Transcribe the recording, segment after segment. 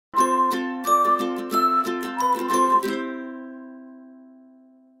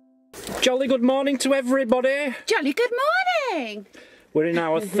Jolly good morning to everybody. Jolly good morning. We're in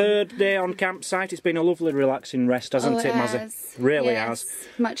our third day on campsite. It's been a lovely relaxing rest, hasn't it, Mazzy? Really has.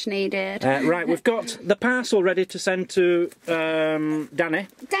 Much needed. Right, we've got the parcel ready to send to Danny.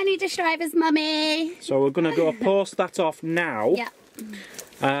 Danny Dish Driver's mummy. So we're going to go post that off now. Yeah.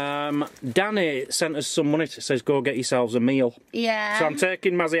 Danny sent us some money. It says go get yourselves a meal. Yeah. So I'm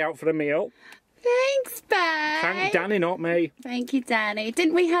taking Mazzy out for a meal. Thanks, babe. Thank Danny, not me. Thank you, Danny.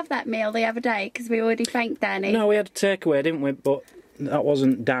 Didn't we have that meal the other day? Because we already thanked Danny. No, we had a takeaway, didn't we? But that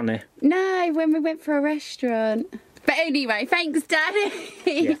wasn't Danny. No, when we went for a restaurant. But anyway, thanks, Danny.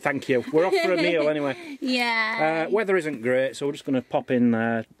 Yeah, thank you. We're off for a meal anyway. Yeah. Weather isn't great, so we're just going to pop in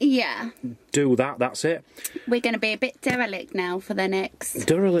there. Yeah. Do that, that's it. We're going to be a bit derelict now for the next...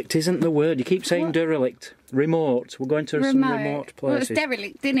 Derelict isn't the word. You keep saying what? Derelict. Remote. We're going to some remote places. Well, it's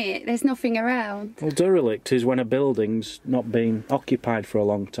derelict, isn't it? There's nothing around. Well, derelict is when a building's not been occupied for a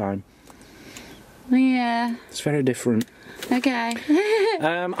long time. Yeah. It's very different. Okay.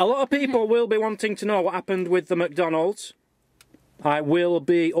 A lot of people will be wanting to know what happened with the McDonald's. I will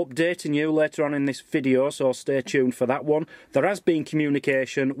be updating you later on in this video, so stay tuned for that one. There has been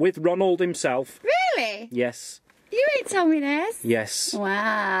communication with Ronald himself. Really? Yes. You ain't told me this? Yes.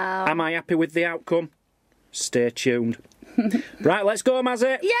 Wow. Am I happy with the outcome? Stay tuned. Right, let's go,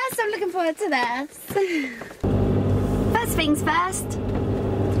 Mazzy. Yes, I'm looking forward to this. First things first,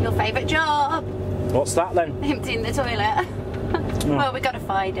 your favourite job. What's that then? Emptying the toilet. No. Well, we've got to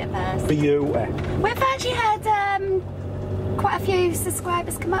find it first. For you. We've actually had quite a few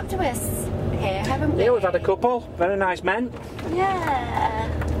subscribers come up to us here, haven't we? Yeah, we've had a couple. Very nice men. Yeah.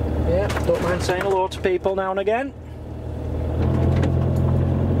 Yeah, don't mind saying hello to people now and again.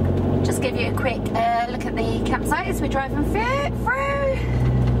 Just give you a quick look at the campsite as we're driving through.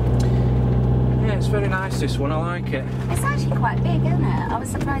 Yeah, it's very nice, this one. I like it. It's actually quite big, isn't it? I was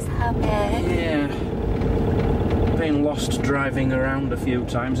surprised how big. Yeah. Been lost driving around a few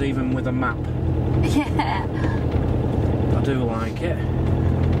times, even with a map. Yeah. I do like it.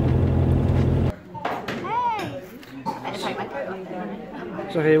 Hey! Better take my coat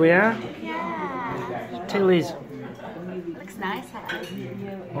off. So here we are. Yeah. Tilly's. Looks nice, huh?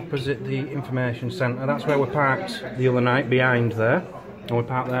 Opposite the information centre. That's where we parked the other night, behind there. And we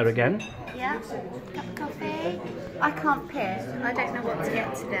parked there again. Yeah. Cup of coffee. I can't pick. I don't know what to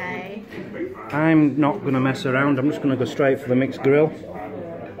get today. I'm not going to mess around. I'm just going to go straight for the mixed grill.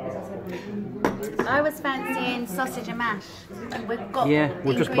 I was fancying sausage and mash. And we've got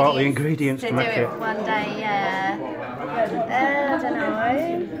we've just bought the ingredients to make it. One day, yeah. I don't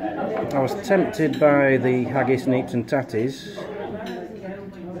know. I was tempted by the haggis, neeps and tatties.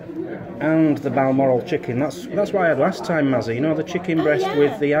 And the Balmoral chicken. That's what I had last time, Mazzy. You know, the chicken breast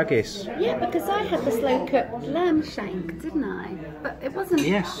with the haggis. Yeah, because I had the slow-cooked lamb shank, didn't I? But it wasn't...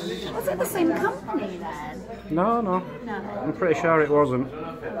 Yes. Was it the same company then? No. No. I'm pretty sure it wasn't.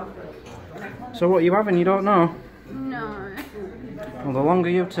 So what are you having? You don't know? No. Well, the longer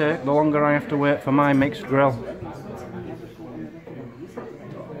you take, the longer I have to wait for my mixed grill.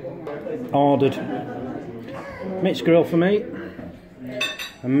 Ordered. Mixed grill for me.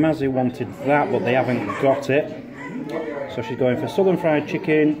 And Mazzy wanted that, but they haven't got it. So she's going for southern fried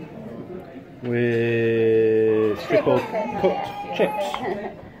chicken with triple cooked chips.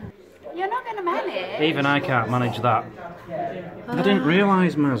 You're not going to manage. Even I can't manage that. I didn't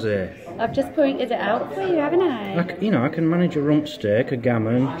realise, Mazzy. I've just pointed it out for you, haven't I? I can manage a rump steak, a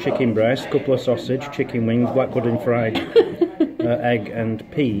gammon, chicken breast, couple of sausage, chicken wings, black pudding fried, egg and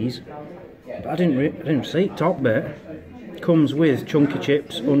peas. But I didn't see it, top bit. Comes with chunky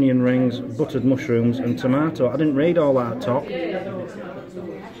chips, onion rings, buttered mushrooms and tomato. I didn't read all that at top.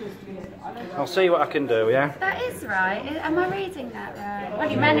 I'll see what I can do, yeah? That is right. Am I reading that right? Well,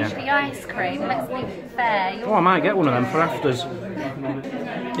 you managed the ice cream. Let's be fair. Oh, I might get one of them for afters.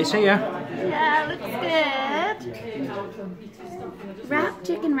 It's here. Yeah, looks good. Wrap,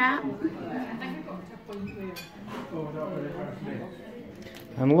 chicken wrap.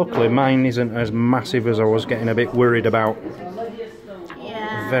 And luckily mine isn't as massive as I was getting a bit worried about.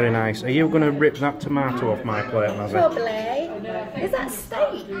 Yeah. Very nice. Are you going to rip that tomato off my plate, Mazzy? Probably. Is that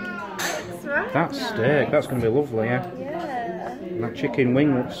steak? That's right. That's steak. That's going to be lovely, yeah? Yeah. And that chicken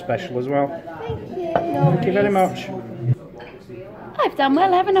wing looks special as well. Thank you. Thank you very much. I've done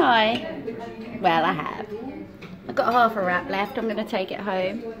well, haven't I? Well, I have. I've got half a wrap left. I'm going to take it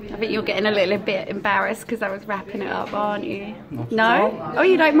home. I think you're getting a little bit embarrassed because I was wrapping it up, aren't you? No? Oh,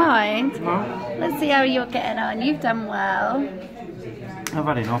 you don't mind? No. Let's see how you're getting on. You've done well. I've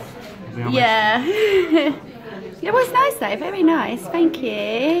had enough, to be honest. Yeah. It was nice though, very nice. Thank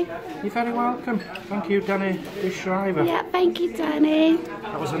you. You're very welcome. Thank you, Danny, dish driver. Yeah, thank you, Danny.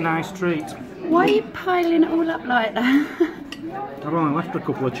 That was a nice treat. Why are you piling it all up like that? I've only left a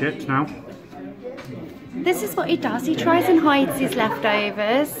couple of chips now. This is what he does. He tries and hides his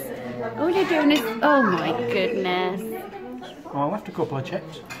leftovers. All you're doing is... Oh my goodness. Oh, I left a couple of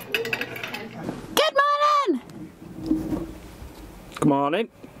chips. Good morning! Good morning.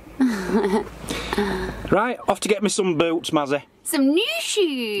 Right, off to get me some boots, Mazzy. Some new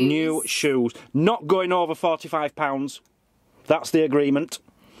shoes. New shoes. Not going over £45. That's the agreement.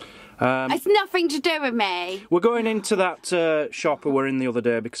 It's nothing to do with me. We're going into that shop we were in the other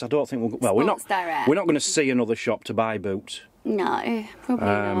day because I don't think we'll... Well, we're not going to see another shop to buy boots. No, probably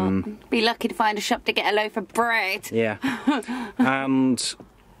not. Be lucky to find a shop to get a loaf of bread. Yeah. And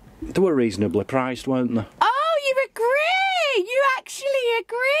they were reasonably priced, weren't they? Oh, you agree? You actually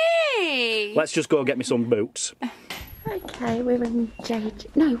agree? Let's just go get me some boots. Okay, we're in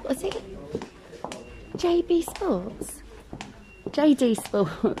No, was it? JB Sports? JD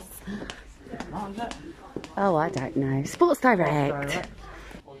Sports. Oh, I don't know. Sports Direct.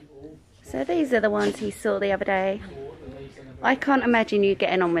 So these are the ones he saw the other day. I can't imagine you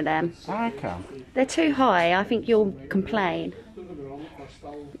getting on with them. I can. They're too high. I think you'll complain.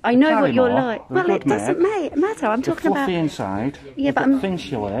 I know what you're like. Well, it doesn't matter. I'm talking about... fluffy inside. Yeah, but I'm...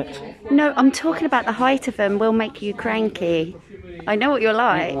 Insulate. No, I'm talking about the height of them will make you cranky. I know what you're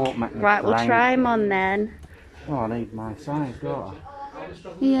like. Right, we'll try them on then. Oh, I need my size, don't I?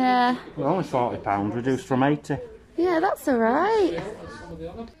 Yeah. Well, only £40, reduced from 80. Yeah, that's alright.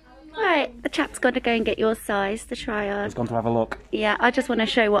 Right, the chap's got to go and get your size to try on. He's gone to have a look. Yeah, I just want to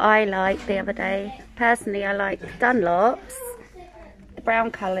show what I liked the other day. Personally, I like Dunlops. The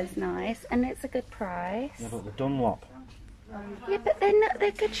brown colour's nice, and it's a good price. Yeah, but the Dunlop. Yeah, but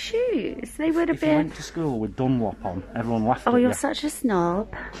they're good shoes. They would have If you went to school with Dunlop on, everyone laughed at you. Oh, you're such a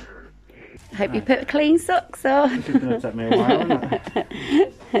snob. I hope you put clean socks on. This is going to take me a while, isn't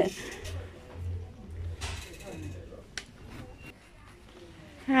it?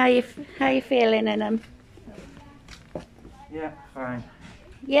 How you feeling in them? Yeah, fine.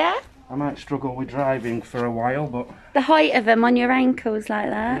 Yeah? I might struggle with driving for a while, but... The height of them on your ankles like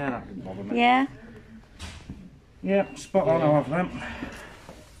that? Yeah, that doesn't bother me. Yeah? Yeah, spot on, I'll have them.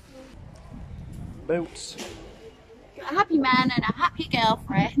 Boots. A happy man and a happy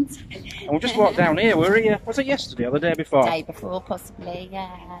girlfriend. And we just walked down here, we were here, was it yesterday or the day before? Day before, possibly, yeah.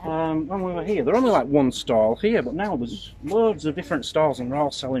 When we were here, there were only like one stall here, but now there's loads of different stalls and they're all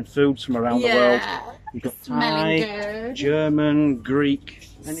selling foods from around the world. You've got Thai, German, Greek,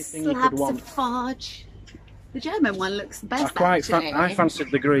 anything you could want. Slabs of fudge. The German one looks the best, I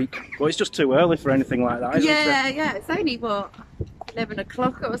fancied the Greek, but it's just too early for anything like that, isn't it? Yeah, it's only, what, 11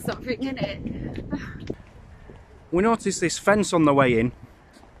 o'clock or something, isn't it? We noticed this fence on the way in.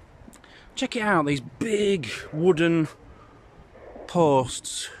 Check it out, these big wooden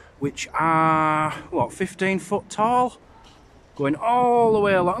posts, which are, what, 15 foot tall? Going all the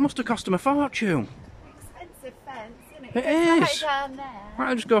way along. It must have cost them a fortune. Expensive fence, isn't it? It is. Right down there.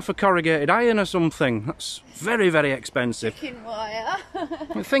 Might just go for corrugated iron or something. That's very, very expensive. Chicken wire.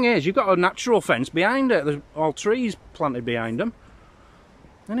 The thing is, you've got a natural fence behind it. There's all trees planted behind them.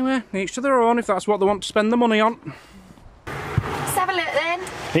 Anyway, each to their own if that's what they want to spend the money on. Let's have a look then.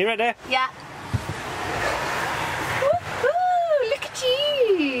 Are you ready? Yeah. Woohoo! Look at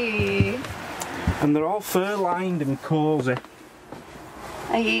you! And they're all fur lined and cosy.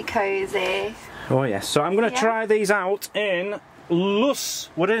 Are you cosy? Oh yes, so I'm going to try these out in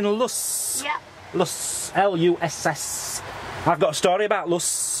Luss. We're in Luss. Yeah. Luss. L-U-S-S. I've got a story about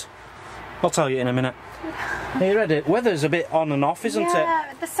Luss. I'll tell you in a minute. Are you ready? Weather's a bit on and off, isn't it?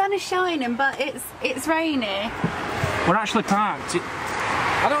 Yeah, the sun is shining, but it's rainy. We're actually parked.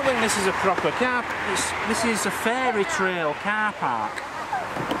 I don't think this is a proper car. This is a fairy trail car park.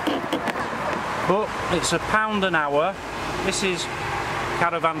 But it's £1 an hour. This is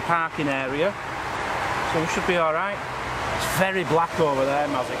caravan parking area. So we should be alright. It's very black over there,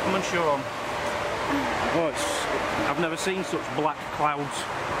 Mazzy. Come and show them. Oh, I've never seen such black clouds.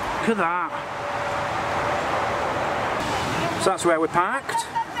 Look at that. So that's where we're parked.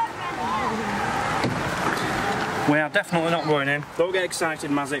 We are definitely not going in. Don't get excited,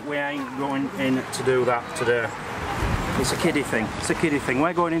 Mazzy. We ain't going in to do that today. It's a kiddie thing. It's a kiddie thing.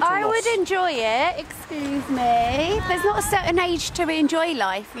 We're going into Luss. I would enjoy it, excuse me. There's not a certain age to enjoy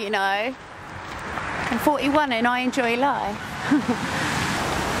life, you know. I'm 41 and I enjoy life.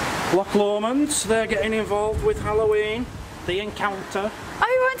 Loch Lomond, they're getting involved with Halloween. The encounter.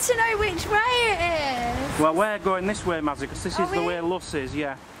 I want to know which way it is. Well, we're going this way, Mazzy, because this is the way Luss is,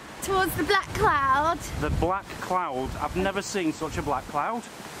 yeah. towards the black cloud. The black cloud. I've never seen such a black cloud.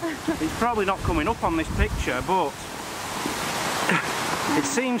 It's probably not coming up on this picture, but it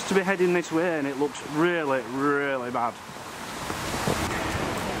seems to be heading this way and it looks really, really bad.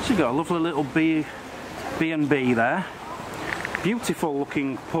 So you've got a lovely little B&B there. Beautiful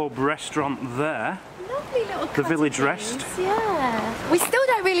looking pub restaurant there. Lovely little The Village Rest. Yeah. We still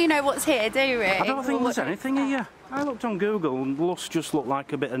don't really know what's here, do we? I don't think there's anything here. I looked on Google and Luss just looked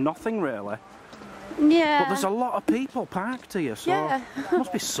like a bit of nothing really. Yeah. But there's a lot of people parked here, so yeah. There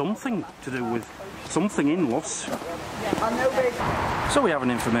must be something to do with something in Luss. So we have an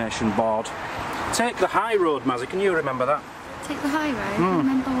information board. Take the high road, Mazzy, can you remember that? Take the high road?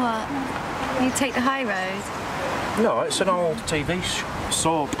 Remember what? You take the high road? No, it's an old TV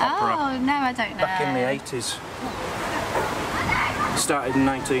soap opera. Oh, no, I don't know. Back in the 80s. Started in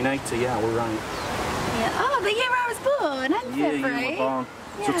 1980, yeah, we're right. Yeah. Oh, the year I was born, and Yeah, February. you were born.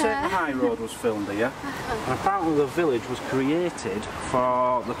 Yeah. So Take the High Road was filmed here. And apparently the village was created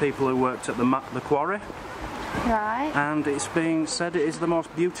for the people who worked at the quarry. Right. And it's being said it is the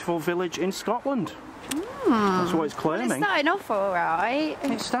most beautiful village in Scotland. That's what it's claiming. Well, it's starting off alright.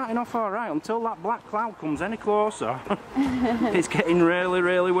 It's starting off alright until that black cloud comes any closer. It's getting really,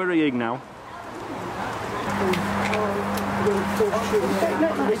 really worrying now.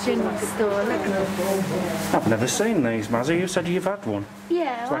 Look like a general store, look. I've never seen these, Mazzy. You said you've had one.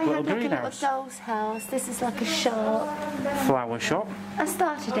 Yeah, It's like I a had little like a little greenhouse. doll's house. This is like a shop. Flower shop. I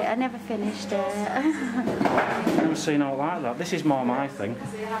started it, I never finished it. I've never seen all like that. This is more my thing.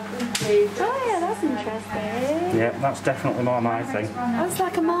 Oh yeah, that's interesting. Yeah, that's definitely more my thing. Oh, it's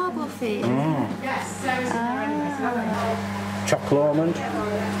like a marble thing. Chocolate almond.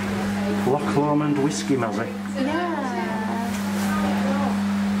 Loch Lomond whiskey, Mazzy. Yeah.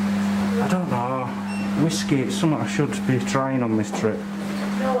 I don't know. Whiskey, it's something I should be trying on this trip.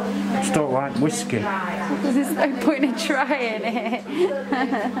 I just don't like whiskey. There's no point in trying it.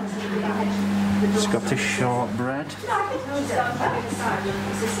 Scottish shortbread.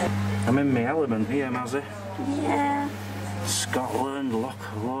 I'm in my element here, Mazzy. Yeah. Scotland,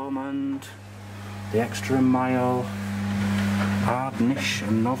 Loch Lomond, the Extra Mile, Ardnish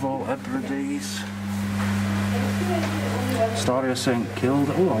and Novel Hebrides. Story of St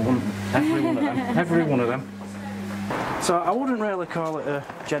Kilda. Oh, I want every one of them. Every one of them. So I wouldn't really call it a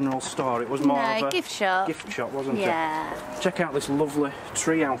general store. It was more of a gift shop. Gift shop, wasn't it? Yeah. Check out this lovely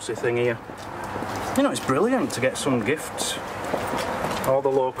treehousey thing here. You know, it's brilliant to get some gifts. All the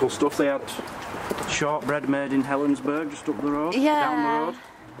local stuff. They had shortbread made in Helensburgh, just up the road. Yeah. Down the road.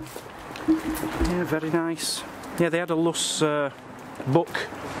 Yeah, very nice. Yeah, they had a Luss book.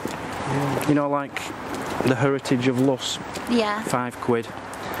 You know, like the heritage of Luss. Yeah. £5.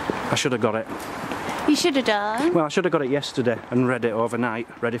 I should have got it. You should have done. Well, I should have got it yesterday and read it overnight,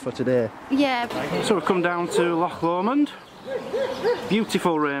 ready for today. Yeah. So we've come down to Loch Lomond.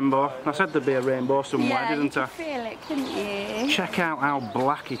 Beautiful rainbow. I said there'd be a rainbow somewhere, didn't I? You could feel it, couldn't you? Check out how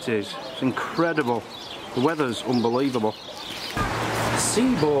black it is. It's incredible. The weather's unbelievable.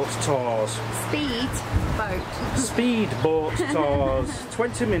 Seaboat tours. Speedboat tours.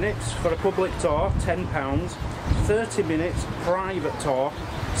 20 minutes for a public tour, £10. 30 minutes private tour,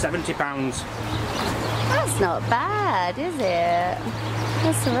 £70. That's not bad, is it?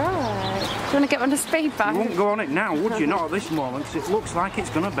 That's alright. Do you want to get on the speedboat? You wouldn't go on it now, would you? Not at this moment, because it looks like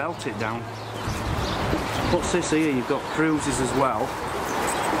it's going to belt it down. What's this here? You've got cruises as well.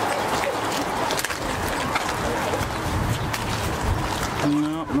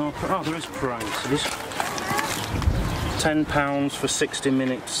 No, oh, there is prices. £10 for 60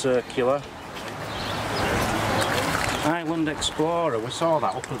 minutes circular. Island Explorer, we saw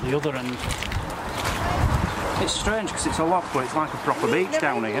that up at the other end. It's strange because it's a lock, but it's like a proper beach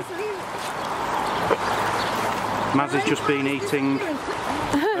down here. Mazzy's just been eating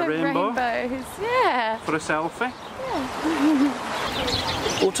a rainbow. Rainbows, yeah. For a selfie.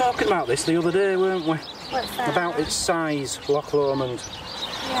 Yeah. We were talking about this the other day, weren't we? What's that? About its size, Loch Lomond.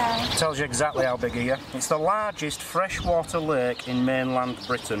 Yeah. It tells you exactly how big here. It's the largest freshwater lake in mainland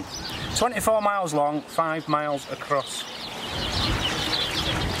Britain. 24 miles long, 5 miles across.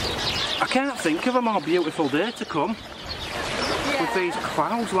 I can't think of a more beautiful day to come. Yeah. With these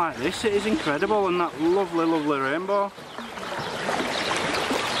clouds like this, it is incredible, and that lovely, lovely rainbow.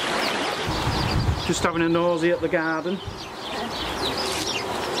 Just having a nosy at the garden.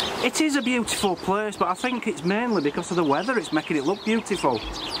 It is a beautiful place, but I think it's mainly because of the weather. It's making it look beautiful.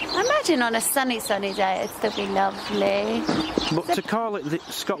 I imagine on a sunny day it'd still be lovely. But to call it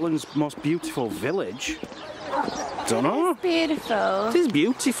Scotland's most beautiful village don't know. It's beautiful. It is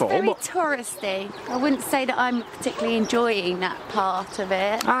beautiful. Very but touristy. I wouldn't say that I'm particularly enjoying that part of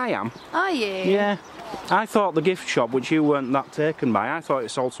it. I am. Are you? Yeah. I thought the gift shop, which you weren't that taken by, I thought it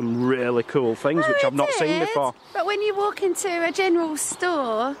sold some really cool things which I've not seen before. But when you walk into a general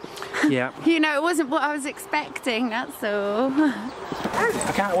store, yeah, you know, it wasn't what I was expecting, that's all.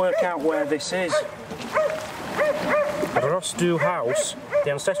 I can't work out where this is. Rostu House,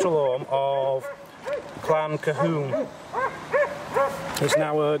 the ancestral home of Clan Cahoon. It's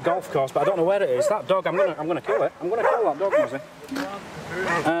now a golf course, but I don't know where it is. That dog, I'm gonna kill it. I'm gonna kill that dog, Muzzy.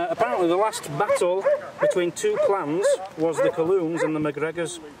 Apparently the last battle between two clans was the Colloons and the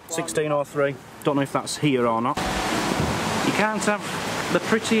McGregors, 1603. Don't know if that's here or not. You can't have the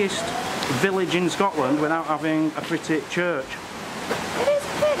prettiest village in Scotland without having a pretty church. It is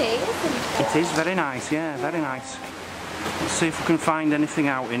pretty, isn't it? It is very nice, yeah, very nice. Let's see if we can find anything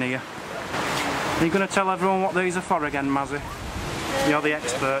out in here. Are you going to tell everyone what these are for again, Mazzy? You're the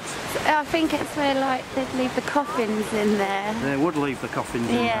expert. I think it's where, like, they'd leave the coffins in there. They would leave the coffins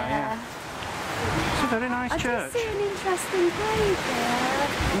in there, yeah. It's a very nice church. I can see an interesting grave there.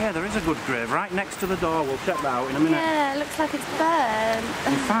 Yeah, there is a good grave right next to the door. We'll check that out in a minute. Yeah, it looks like it's burnt.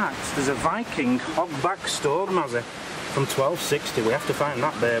 In fact, there's a Viking hogback stone, Mazzy, from 1260. We have to find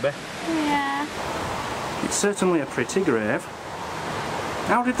that baby. Yeah. It's certainly a pretty grave.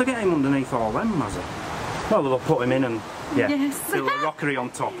 How did they get him underneath all them, Mazzy? Well, they'll put him in and, yeah, yes. fill a rockery on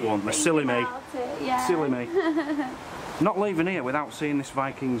top, won't they? Silly me. Yeah. Silly me. Not leaving here without seeing this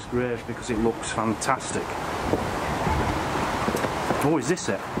Viking's grave because it looks fantastic. Oh, is this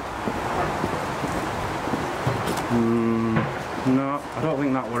it? No, I don't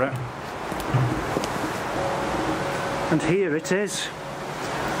think that were it. And here it is.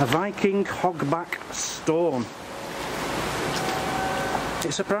 A Viking hogback stone.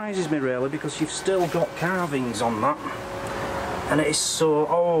 It surprises me really because you've still got carvings on that. And it is so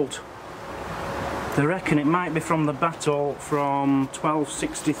old. They reckon it might be from the battle from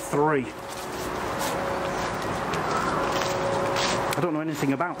 1263. I don't know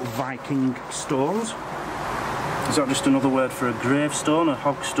anything about Viking stones. Is that just another word for a gravestone, a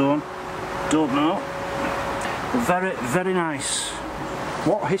hogstone? Don't know. Very, very nice.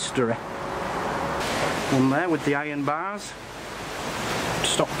 What history. One there with the iron bars.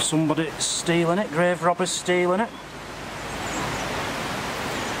 Stop somebody stealing it, grave robbers stealing it.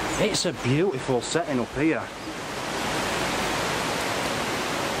 It's a beautiful setting up here.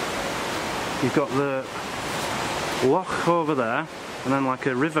 You've got the loch over there and then like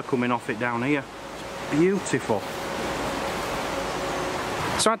a river coming off it down here. It's beautiful.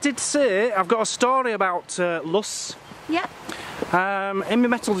 So I did say I've got a story about Luss. Yep. In my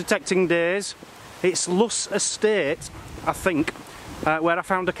metal detecting days, it's Luss Estate, I think, where I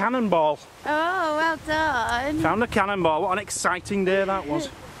found a cannonball. Oh, well done. Found a cannonball. What an exciting day that was.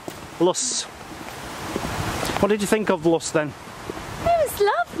 Luss. What did you think of Luss then? It was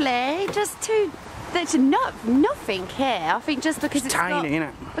lovely. Just there's nothing here. I think just because it's tiny, isn't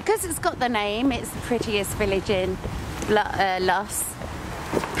it? Because it's got the name, it's the prettiest village in Luss.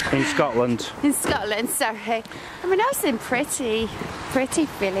 In Scotland. In Scotland, sorry. I mean, I've seen pretty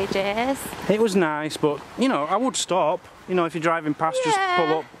villages. It was nice, but you know, I would stop. You know, if you're driving past, just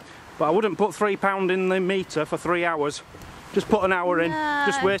pull up. But I wouldn't put £3 in the meter for 3 hours. Just put an hour in.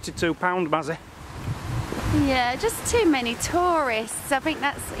 Just wasted £2, Mazzy. Yeah, just too many tourists. I think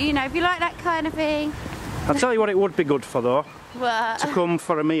that's, you know, if you like that kind of thing. I'll tell you what it would be good for though. What? To come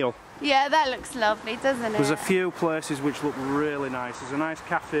for a meal. Yeah, that looks lovely, doesn't it? There's a few places which look really nice. There's a nice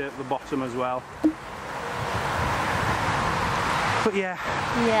cafe at the bottom as well. But yeah,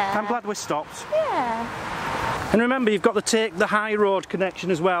 I'm glad we stopped. Yeah. And remember, you've got to take the high road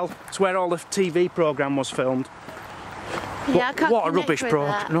connection as well. It's where all the TV programme was filmed. Yeah, I can't what a rubbish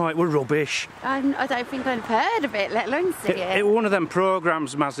programme. No, it was rubbish. I don't think I've heard of it, let alone see it. It was one of them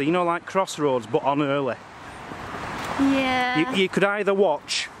programmes, Mazzy, you know, like Crossroads, but on early. Yeah. You could either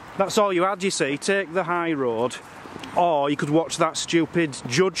watch, that's all you had, you see, take the high road, or you could watch that stupid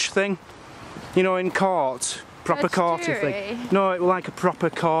judge thing, you know, in court. Proper courty thing. No, it was like a proper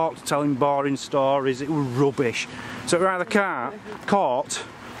court telling boring stories. It was rubbish. So it was either court,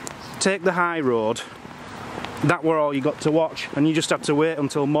 take the high road. That were all you got to watch, and you just had to wait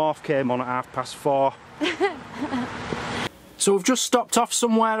until Morph came on at 4:30. So we've just stopped off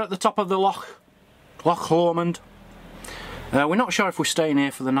somewhere at the top of the Loch Lomond. We're not sure if we're staying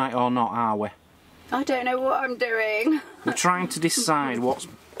here for the night or not, are we? I don't know what I'm doing. We're trying to decide what's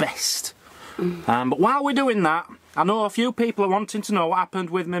best. But while we're doing that, I know a few people are wanting to know what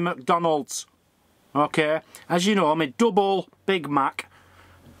happened with my McDonald's. Okay, as you know, my double Big Mac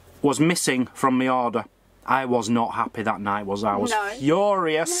was missing from my order. I was not happy that night, was I? I was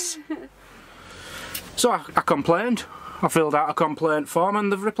furious. So I complained. I filled out a complaint form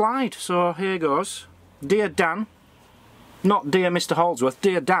and they've replied. So here goes. Dear Dan, not dear Mr. Holdsworth,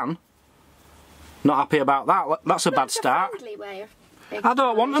 dear Dan. Not happy about that. That's a bad start. Friendly way of I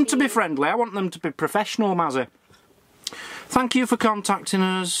don't want them to be friendly. I want them to be professional, Mazzy. Thank you for contacting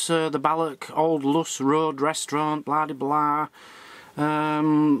us. The Balloch Old Luss Road Restaurant, blah blah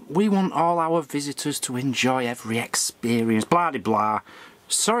blah. We want all our visitors to enjoy every experience, blah blah.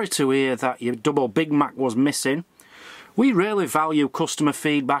 Sorry to hear that your double Big Mac was missing. We really value customer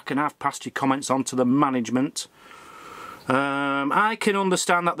feedback and have passed your comments on to the management. I can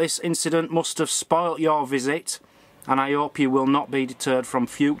understand that this incident must have spoilt your visit, and I hope you will not be deterred from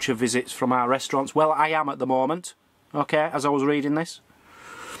future visits from our restaurants. Well, I am at the moment, okay, as I was reading this.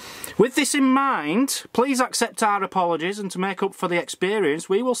 With this in mind, please accept our apologies, and to make up for the experience,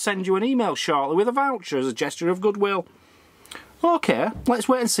 we will send you an email shortly with a voucher as a gesture of goodwill. Okay, let's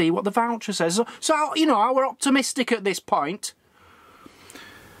wait and see what the voucher says. So, you know, we're optimistic at this point.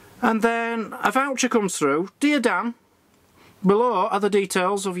 And then a voucher comes through. Dear Dan, below are the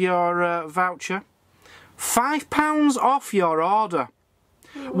details of your voucher. £5 off your order.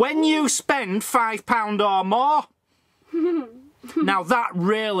 When you spend £5 or more. Now that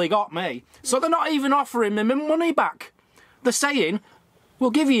really got me. So they're not even offering me my money back. They're saying,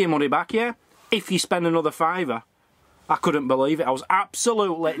 we'll give you your money back, yeah, if you spend another £5. I couldn't believe it. I was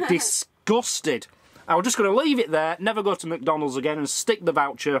absolutely disgusted. I was just going to leave it there, never go to McDonald's again, and stick the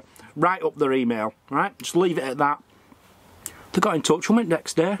voucher right up their email. Right? Just leave it at that. They got in touch with me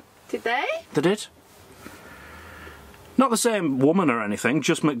next day. Did they? They did. Not the same woman or anything,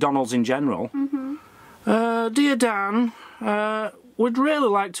 just McDonald's in general. Dear Dan, we'd really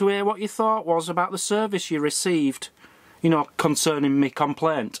like to hear what your thought was about the service you received, you know, concerning me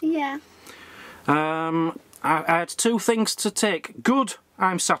complaint. Yeah. I had two things to take. Good,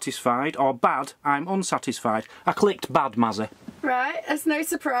 I'm satisfied, or bad, I'm unsatisfied. I clicked bad, Mazzy. Right, that's no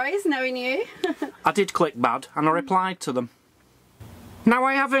surprise, knowing you. I did click bad, and I replied to them. Now,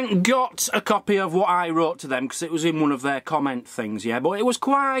 I haven't got a copy of what I wrote to them, because it was in one of their comment things, yeah, but it was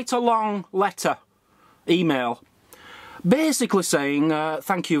quite a long letter, email, basically saying,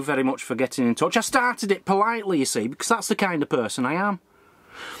 thank you very much for getting in touch. I started it politely, you see, because that's the kind of person I am.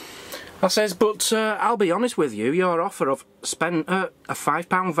 I says, but I'll be honest with you, your offer of spend a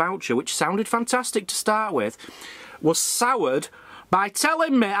 £5 voucher, which sounded fantastic to start with, was soured by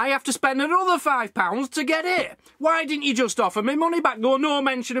telling me I have to spend another £5 to get it. Why didn't you just offer me money back? Go no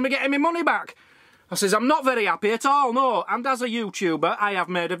mention of me getting me money back. I says, I'm not very happy at all, no. And as a YouTuber, I have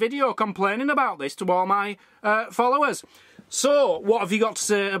made a video complaining about this to all my followers. So, what have you got to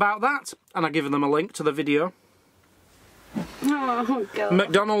say about that? And I've given them a link to the video. Oh, God.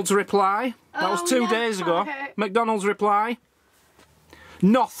 McDonald's reply. That was 2 days ago. McDonald's reply.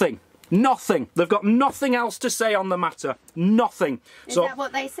 Nothing. Nothing. They've got nothing else to say on the matter. Nothing. Is that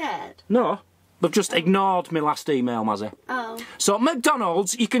what they said? No. They've just ignored my last email, Mazzy. Oh. So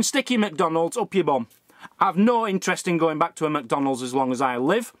McDonald's, you can stick your McDonald's up your bum. I've no interest in going back to a McDonald's as long as I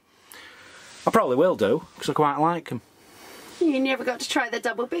live. I probably will do, because I quite like them. You never got to try the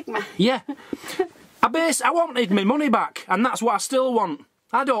double Big Mac. Yeah. I wanted my money back, and that's what I still want.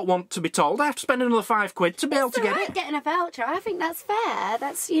 I don't want to be told I have to spend another £5 to be able to get it. Getting a voucher, I think that's fair.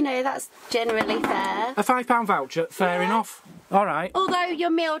 That's, you know, that's generally fair. A £5 voucher, fair enough. All right. Although your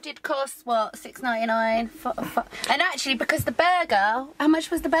meal did cost, what, £6.99? And actually, because the burger, how much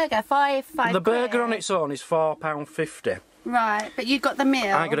was the burger? Five. The burger on its own is £4.50. Right, but you got the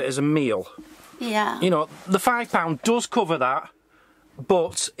meal. I got it as a meal. Yeah. You know, the £5 does cover that,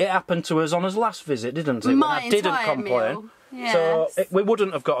 but it happened to us on his last visit, didn't it? My when I didn't complain. Meal. Yes. So we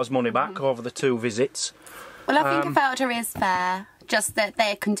wouldn't have got his money back over the 2 visits. Well, I think a voucher is fair, just that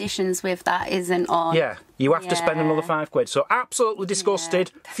their conditions with that isn't on. Yeah, you have to spend another £5. So absolutely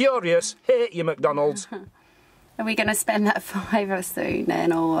disgusted, furious, hate you McDonald's. Are we going to spend that £5 soon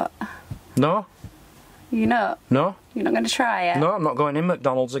then, or what? No. You're not? No. You're not going to try it? No, I'm not going in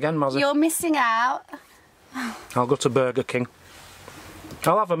McDonald's again, Mazzy. You're missing out. I'll go to Burger King.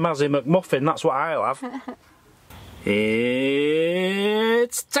 I'll have a Mazzy McMuffin, that's what I'll have.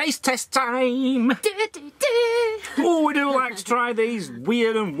 It's taste test time! Oh, we do like to try these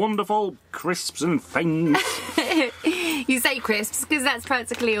weird and wonderful crisps and things. You say crisps because that's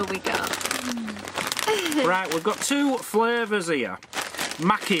practically all we got. Right, we've got 2 flavours here.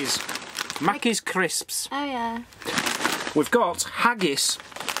 Mackey's crisps. Oh yeah. We've got haggis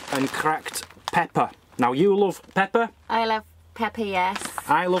and cracked pepper. Now you love pepper. I love pepper, yes.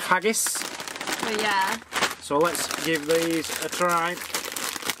 I love haggis. Oh yeah. So let's give these a try.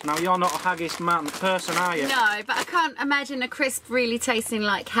 Now, you're not a haggis person, are you? No, but I can't imagine a crisp really tasting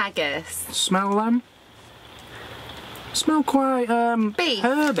like haggis. Smell them? Smell quite, beef.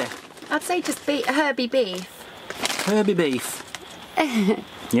 herby. I'd say just herby beef. Herby beef.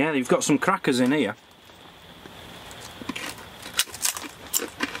 Yeah, you've got some crackers in here.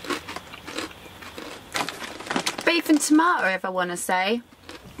 Beef and tomato, if I want to say.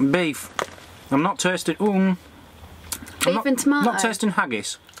 Beef. I'm not tasting... Beef and tomato. Not tasting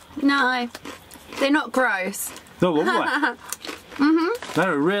haggis. No, they're not gross. They're lovely.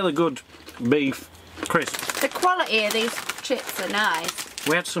 They're a really good beef crisp. The quality of these chips are nice.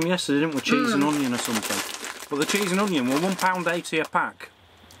 We had some yesterday, didn't we? Cheese and onion or something. But the cheese and onion were £1.80 a pack.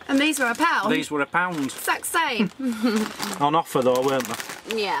 And these were £1? These were £1. Exact same. On offer though, weren't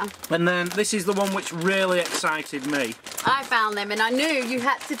they? Yeah. And then this is the one which really excited me. I found them and I knew you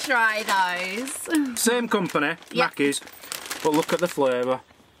had to try those. Same company, Yep. Mackey's, but look at the flavour.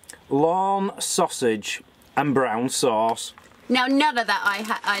 Lawn sausage and brown sauce. Now none of that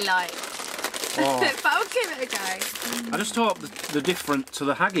I like. Oh. But I'll give it a go. I just hope they're different to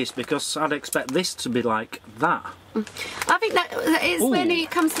the haggis because I'd expect this to be like that. I think that is when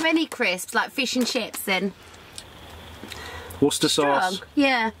it comes to any crisps, like fish and chips then. Worcester sauce. Strong.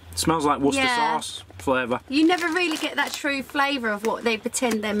 Yeah. Smells like Worcester Yeah. sauce flavour. You never really get that true flavour of what they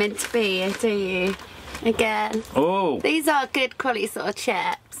pretend they're meant to be, do you? Again. Oh, do These are good quality sort of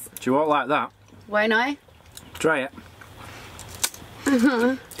chips. you want like that? Won't I? Try it.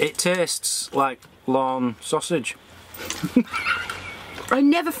 It tastes like lawn sausage. I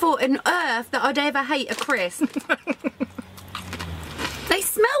never thought on earth that I'd ever hate a crisp. They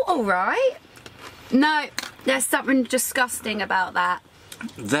smell alright. No, there's something disgusting about that.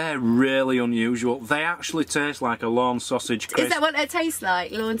 They're really unusual. They actually taste like a lawn sausage crisp. Is that what they taste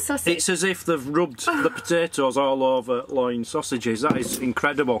like? Lawn sausage? It's as if they've rubbed the potatoes all over loin sausages. That is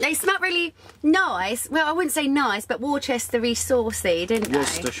incredible. They smell really nice. Well, I wouldn't say nice, but Worcestery saucy, didn't they?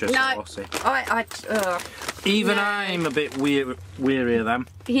 Worcestershire saucy. No. Even I'm a bit weary of them.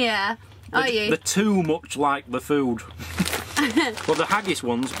 Yeah. Are you? They're too much like the food. But the haggis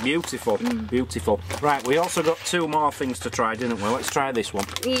one's beautiful. Beautiful. Right, we also got two more things to try, didn't we? Let's try this one.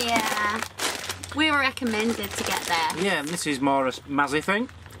 Yeah. We were recommended to get there. Yeah, this is more a Mazzy thing.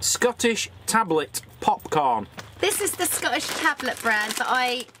 Scottish tablet popcorn. This is the Scottish tablet brand that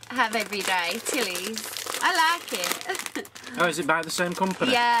I have every day, Tilly's. I like it. Oh, is it by the same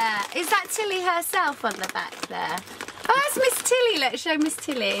company? Yeah. Is that Tilly herself on the back there? Oh, that's Miss Tilly. Let's show Miss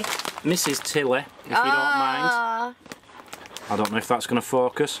Tilly. Mrs. Tilly, if you don't mind. I don't know if that's going to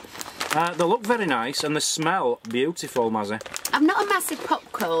focus. They look very nice and they smell beautiful, Mazzy. I'm not a massive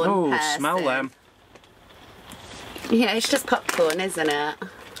popcorn person. Smell them. Yeah, it's just popcorn, isn't it?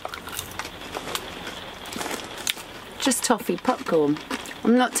 Just toffee popcorn.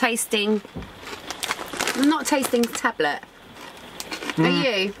 I'm not tasting tablet. Are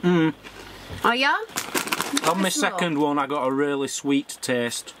you? Are ya? On my second one, I got a really sweet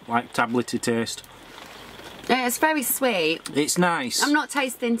taste, like tablety taste. Yeah, it's very sweet. It's nice. I'm not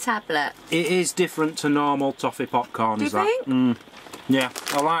tasting tablet. It is different to normal toffee popcorn, Do is you that? think? Yeah,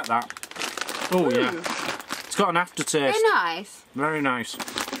 I like that. Oh yeah. It's got an aftertaste. They're nice. Very nice.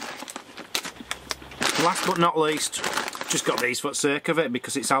 Last but not least, just got these for the sake of it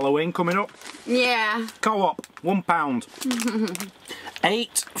because it's Halloween coming up. Yeah. Co-op, £1.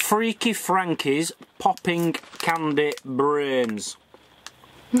 8 Freaky Frankie's popping candy brains.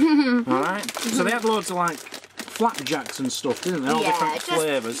 Alright, so they had loads of like flapjacks and stuff, didn't they? All different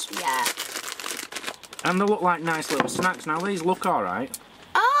flavours. Yeah. And they look like nice little snacks. Now these look alright.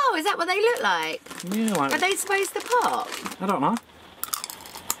 Oh, is that what they look like? Yeah, like... Are they supposed to pop? I don't know.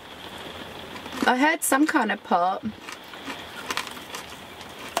 I heard some kind of pop.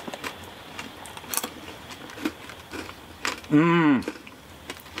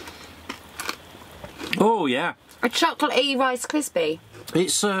 Oh yeah. A chocolatey Rice Krispie.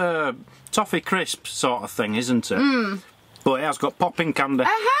 It's a toffee crisp sort of thing, isn't it? But it has got popping candy. It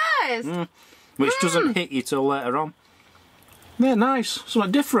has! Which doesn't hit you till later on. They're nice.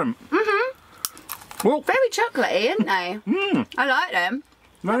 Something different. Well, Very chocolatey, aren't they? I like them.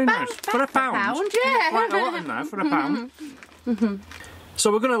 very nice. For a pound. Yeah. Quite a lot in there for a pound.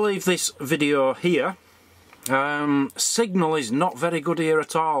 So we're going to leave this video here. Signal is not very good here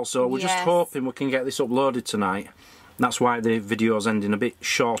at all, so we're just hoping we can get this uploaded tonight. That's why the video's ending a bit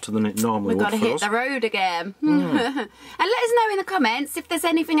shorter than it normally would for us. We've got to hit the road again. And let us know in the comments if there's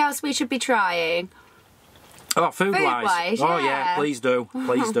anything else we should be trying. Oh, food-wise? Food-wise, Oh yeah. yeah, please do.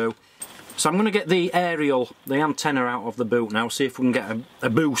 Please do. So I'm going to get the aerial, the antenna out of the boot now, see if we can get a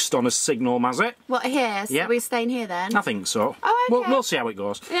boost on a signal, Mazzy. What, here? So we're staying here then? I think so. Oh, okay. We'll see how it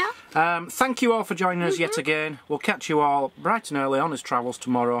goes. Yeah. Thank you all for joining us yet again. We'll catch you all bright and early on his travels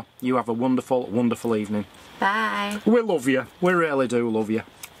tomorrow. You have a wonderful, wonderful evening. Bye. We love you. We really do love you.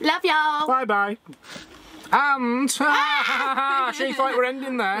 Love y'all. Bye-bye. And, she thought we're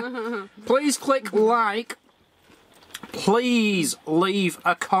ending there. Please click like. Please leave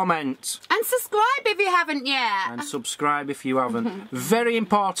a comment. And subscribe if you haven't yet. And subscribe if you haven't. Very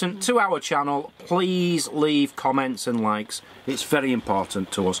important to our channel. Please leave comments and likes. It's very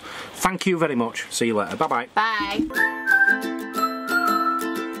important to us. Thank you very much. See you later. Bye-bye. Bye.